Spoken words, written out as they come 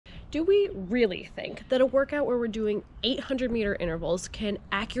Do we really think that a workout where we're doing 800-meter intervals can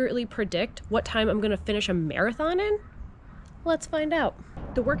accurately predict what time I'm going to finish a marathon in? Let's find out.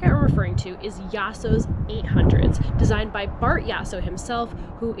 The workout I'm referring to is Yasso's 800s, designed by Bart Yasso himself,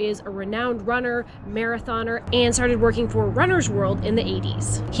 who is a renowned runner, marathoner, and started working for Runner's World in the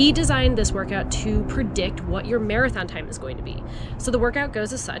 80s. He designed this workout to predict what your marathon time is going to be. So the workout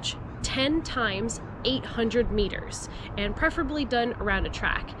goes as such: 10 times 800 meters, and preferably done around a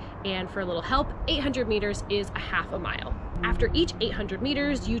track. And for a little help, 800 meters is a half a mile. After each 800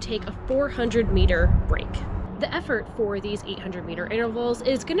 meters, you take a 400-meter break. The effort for these 800-meter intervals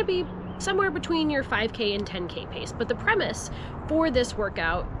is going to be somewhere between your 5K and 10K pace, but the premise for this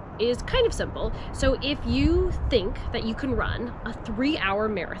workout is kind of simple. So if you think that you can run a 3-hour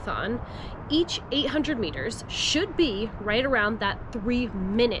marathon, each 800 meters should be right around that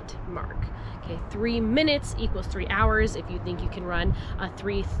 3-minute mark. Okay, 3 minutes equals 3 hours. If you think you can run a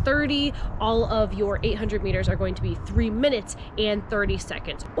 3:30, all of your 800 meters are going to be 3 minutes and 30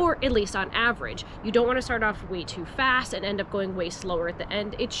 seconds, or at least on average. You don't want to start off way too fast and end up going way slower at the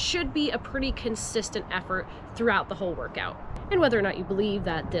end. It should be a pretty consistent effort throughout the whole workout. And whether or not you believe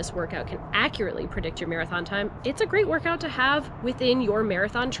that this workout can accurately predict your marathon time, it's a great workout to have within your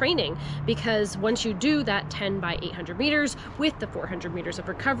marathon training, because once you do that 10 by 800 meters with the 400 meters of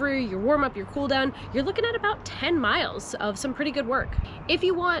recovery, your warm up, your cool down, you're looking at about 10 miles of some pretty good work. If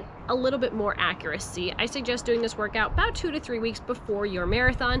you want a little bit more accuracy, I suggest doing this workout about 2 to 3 weeks before your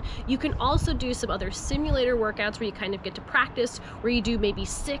marathon. You can also do some other simulator workouts where you kind of get to practice, where you do maybe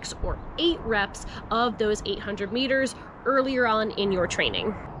 6 or 8 reps of those 800 meters earlier on in your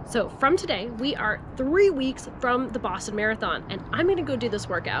training. So from today, we are 3 weeks from the Boston Marathon, and I'm gonna go do this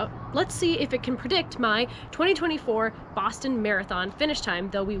workout. Let's see if it can predict my 2024 Boston Marathon finish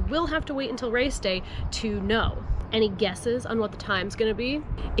time, though we will have to wait until race day to know. Any guesses on what the time's gonna be?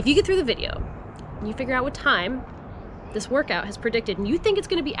 If you get through the video and you figure out what time this workout has predicted and you think it's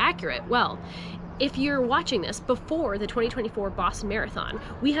gonna be accurate, well, if you're watching this before the 2024 Boston Marathon,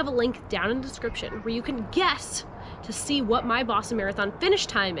 we have a link down in the description where you can guess to see what my Boston Marathon finish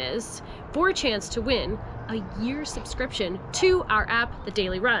time is for a chance to win a year's subscription to our app, The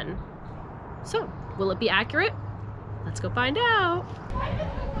Daily Run. So, will it be accurate? Let's go find out.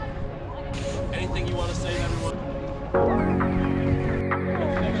 Anything you want to say to everyone?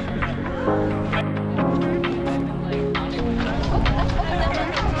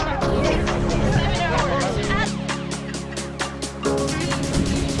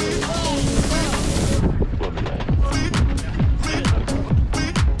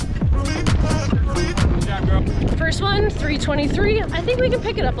 First one, 3:23. I think we can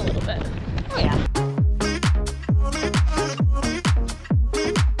pick it up a little bit. Oh yeah.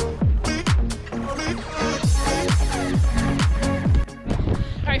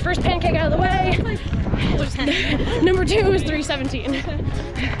 All right, first pancake out of the way. Number 2 is 3:17.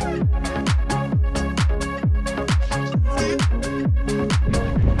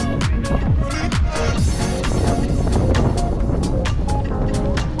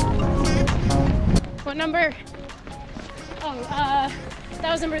 What number? Oh,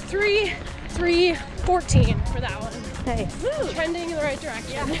 that was number 3:14 for that one. Nice. Woo, trending in the right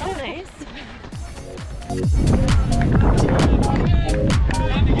direction. Yeah, oh, nice.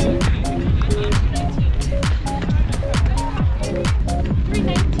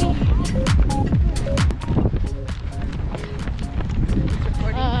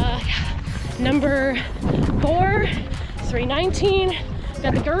 Number 4, 3:19.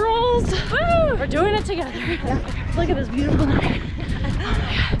 Got the girls. Woo! We're doing it together. Look at this beautiful night.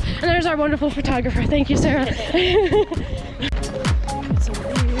 And there's our wonderful photographer. Thank you, Sarah.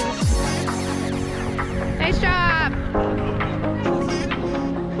 Nice job.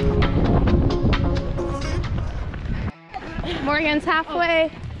 Morgan's halfway.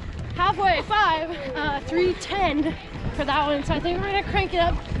 Halfway, 3:10 for that one. So I think we're gonna crank it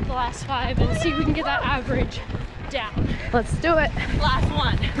up the last 5 and see if we can get that average down. Let's do it. Last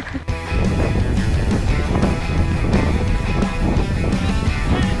one.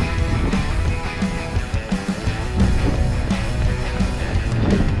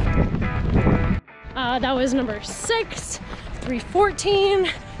 That was number 6, 3:14,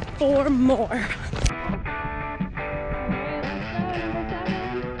 4 more.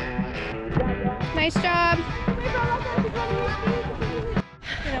 Nice job.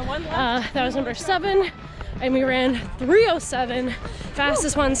 That was number 7, and we ran 3:07,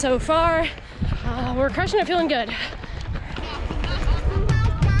 fastest one so far. We're crushing it, feeling good.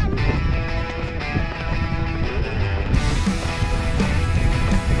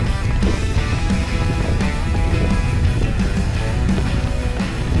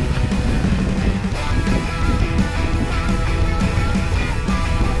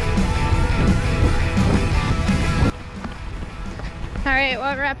 right,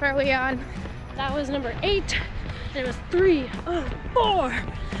 what rep are we on? That was number 8. And it was 3, 4.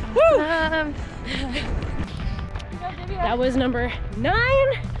 Woo! That was number 9.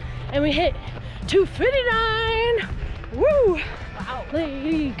 And we hit 259. Woo! Wow.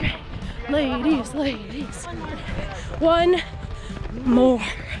 Ladies. One more.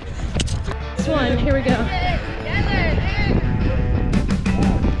 This one, here we go.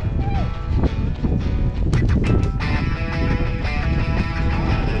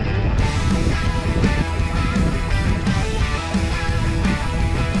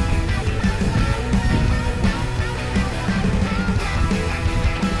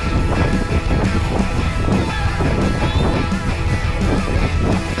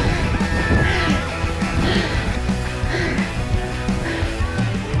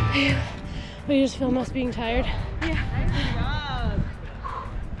 But you just film us being tired. Yeah.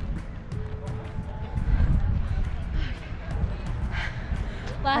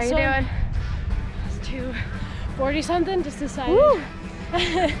 Last How you one. doing? It's 240 something, just decided.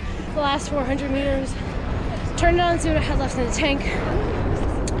 The last 400 meters. Turned it on, see what I had left in the tank.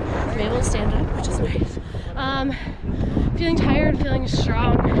 I'm able to stand up, which is nice. Feeling tired, feeling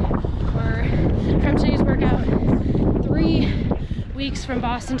strong. We're from today's workout. 3 weeks from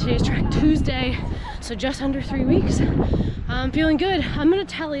Boston. Today's track Tuesday, so just under 3 weeks. I'm feeling good. I'm gonna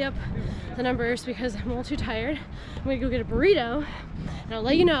tally up the numbers because I'm a little too tired. I'm gonna go get a burrito and I'll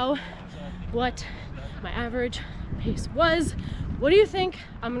let you know what my average pace was. What do you think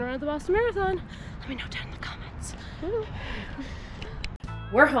I'm gonna run at the Boston Marathon? Let me know down in the comments.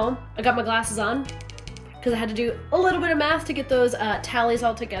 We're home. I got my glasses on because I had to do a little bit of math to get those tallies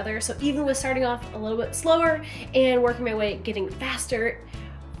all together. So even with starting off a little bit slower and working my way getting faster,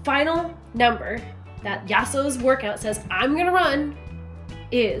 final number that Yaso's workout says I'm gonna run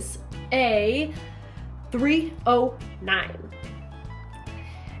is a 3:09.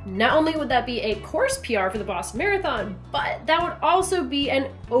 Not only would that be a course PR for the Boston Marathon, but that would also be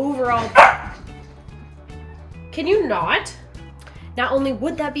an overall... Can you not? Not only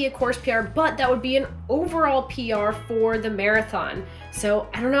would that be a course PR, but that would be an overall PR for the marathon. So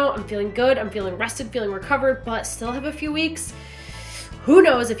I don't know, I'm feeling good, I'm feeling rested, feeling recovered, but still have a few weeks. Who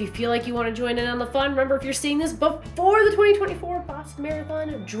knows if you feel like you want to join in on the fun. Remember, if you're seeing this before the 2024 Boston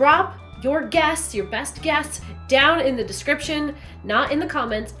Marathon, drop your guests, your best guests, down in the description, not in the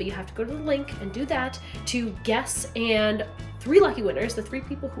comments, but you have to go to the link and do that to guess, and 3 lucky winners, the 3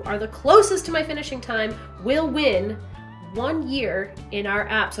 people who are the closest to my finishing time, will win 1 year in our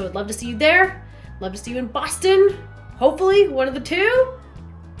app. So I'd love to see you there. Love to see you in Boston. Hopefully one of the 2.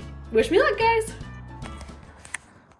 Wish me luck, guys.